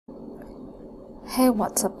Hey,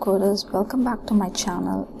 what's up coders, welcome back to my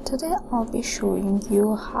channel. Today I'll be showing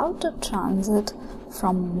you how to transit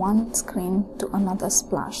from one screen to another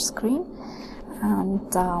splash screen,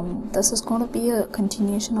 and this is going to be a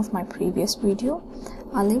continuation of my previous video.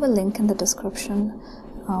 I'll leave a link in the description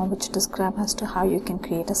which describes as to how you can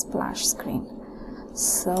create a splash screen.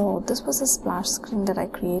 So this was a splash screen that I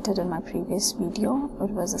created in my previous video. It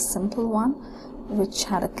was a simple one which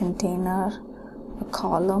had a container, a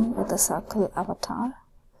column with a circle avatar,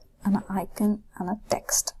 an icon and a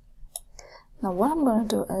text. Now what I'm going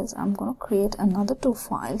to do is I'm going to create another two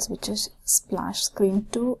files, which is splash screen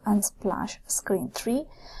 2 and splash screen 3,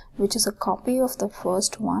 which is a copy of the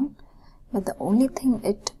first one, but the only thing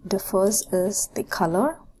it differs is the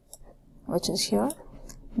color, which is here,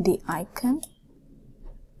 the icon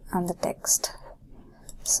and the text.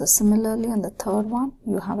 So similarly on the third one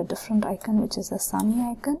you have a different icon, which is the sunny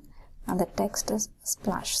icon, and the text is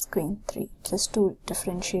splash screen 3, just to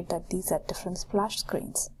differentiate that these are different splash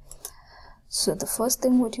screens. So the first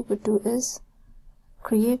thing what you could do is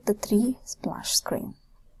create the 3 splash screen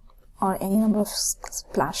or any number of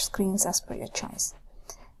splash screens as per your choice.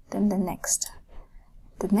 Then the next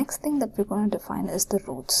thing that we're going to define is the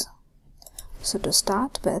roots. So to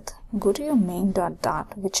start with, go to your main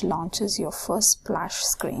dot which launches your first splash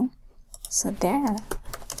screen. So there,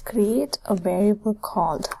 create a variable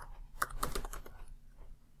called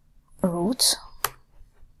roots.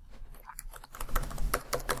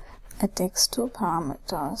 It takes 2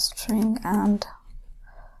 parameters, string and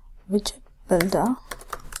widget builder.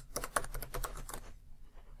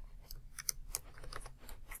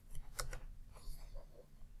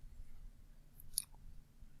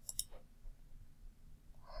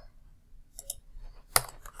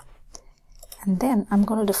 And then I'm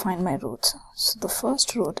going to define my roots. So the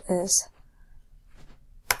first root is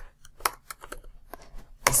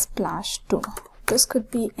splash 2. This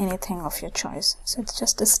could be anything of your choice. So it's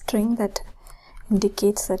just a string that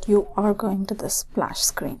indicates that you are going to the splash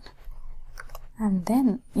screen. And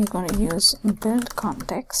then you're going to use build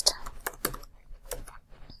context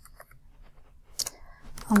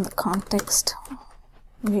on the context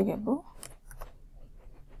variable.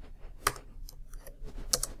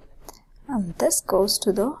 And this goes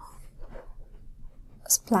to the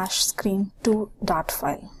splash screen 2 dot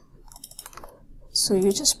file. So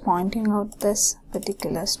you're just pointing out this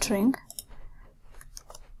particular string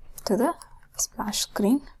to the splash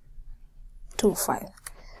screen 2 file.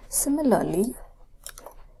 Similarly,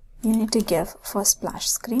 you need to give for splash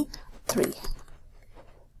screen 3.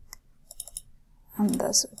 And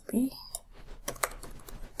this would be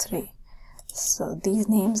 3. So these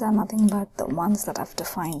names are nothing but the ones that I've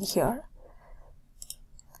defined here.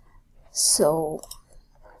 So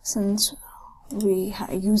since we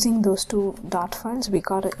are using those 2 dot files, we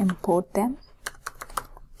got to import them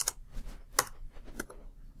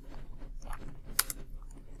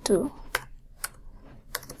to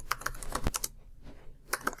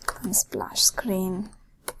splash screen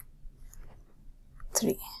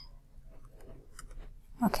 3.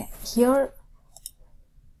 Okay, here,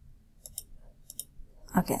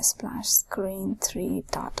 okay, splash screen 3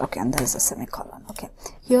 dot, okay, and there's a semicolon. Okay,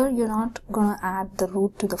 here you're not gonna add the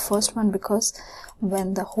root to the first one because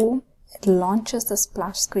when the home, it launches the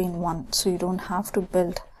splash screen 1, so you don't have to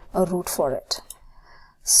build a root for it.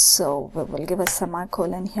 So we will give a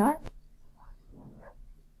semicolon here.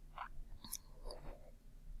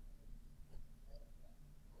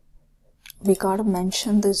 We gotta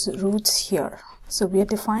mention these roots here. So we are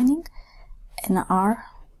defining in our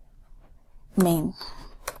main.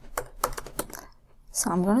 So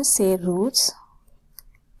I'm going to say roots.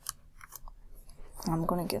 I'm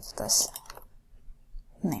going to give this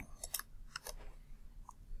name.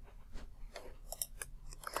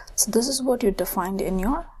 So this is what you defined in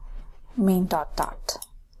your main dot.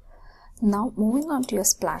 Now moving on to your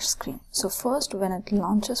splash screen. So first, when it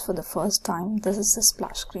launches for the first time, this is the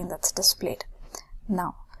splash screen that's displayed.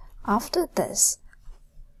 Now after this,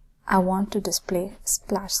 I want to display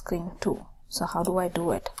splash screen 2. So how do I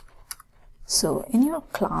do it? So in your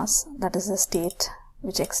class, that is a state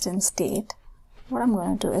which extends state, what I'm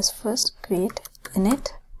going to do is first create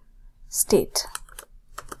init state.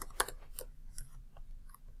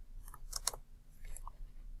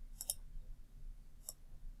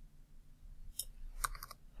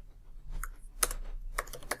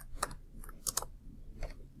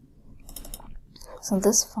 So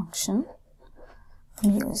this function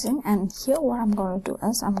I'm using, and here what I'm going to do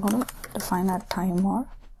is I'm going to define a timer,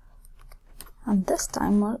 and this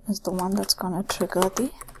timer is the one that's going to trigger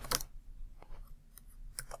the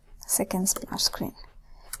second splash screen.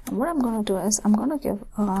 And what I'm going to do is I'm going to give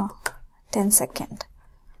a 10 seconds.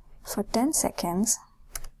 For 10 seconds,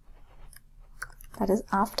 that is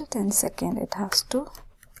after 10 seconds, it has to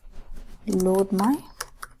load my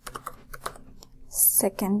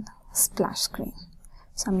second splash screen.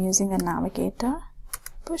 So I'm using a navigator,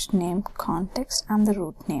 push name, context, and the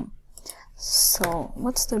root name. So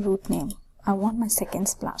what's the root name? I want my second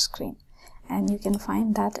splash screen, and you can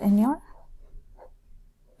find that in your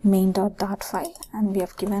main.dart file, and we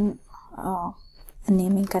have given a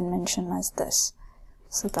naming convention as this.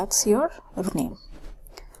 So that's your root name.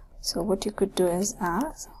 So what you could do is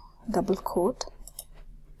add double quote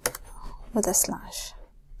with a slash.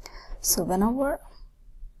 So whenever,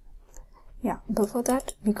 before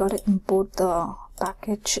that we got to import the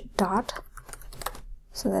package dart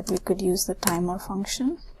so that we could use the timer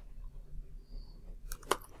function.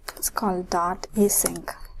 It's called dart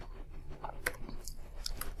async.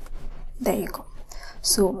 There you go.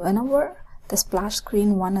 So whenever the splash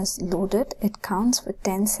screen 1 is loaded, it counts for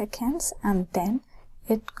 10 seconds and then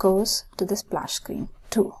it goes to the splash screen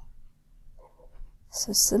 2.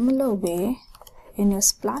 So similar way, in your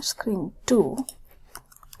splash screen 2,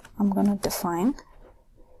 I'm going to define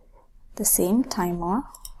the same timer.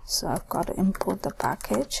 So I've got to import the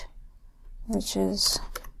package, which is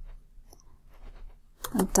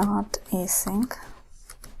dart async,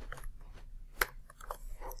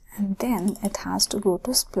 and then it has to go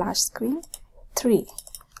to splash screen 3,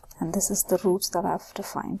 and this is the routes that I've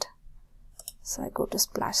defined. So I go to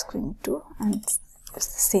splash screen 2 and it's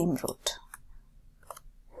the same route,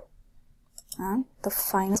 and the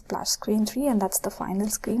final splash screen 3, and that's the final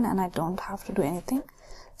screen, and I don't have to do anything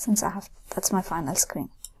since that's my final screen.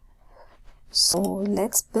 So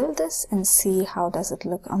let's build this and see how does it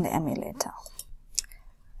look on the emulator.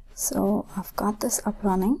 So I've got this up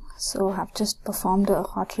running, so I've just performed a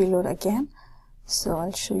hot reload again. So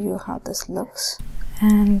I'll show you how this looks.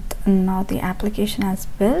 And now the application has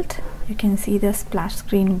built. You can see the splash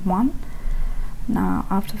screen 1. Now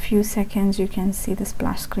after a few seconds you can see the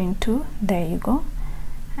splash screen 2. There you go.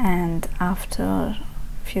 And after a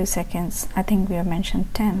few seconds, I think we have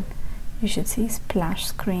mentioned 10, you should see splash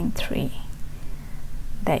screen 3.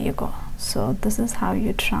 There you go. So this is how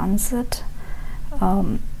you transit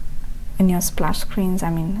in your splash screens,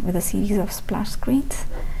 with a series of splash screens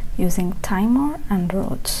using timer and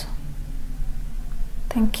roads.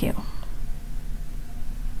 Thank you.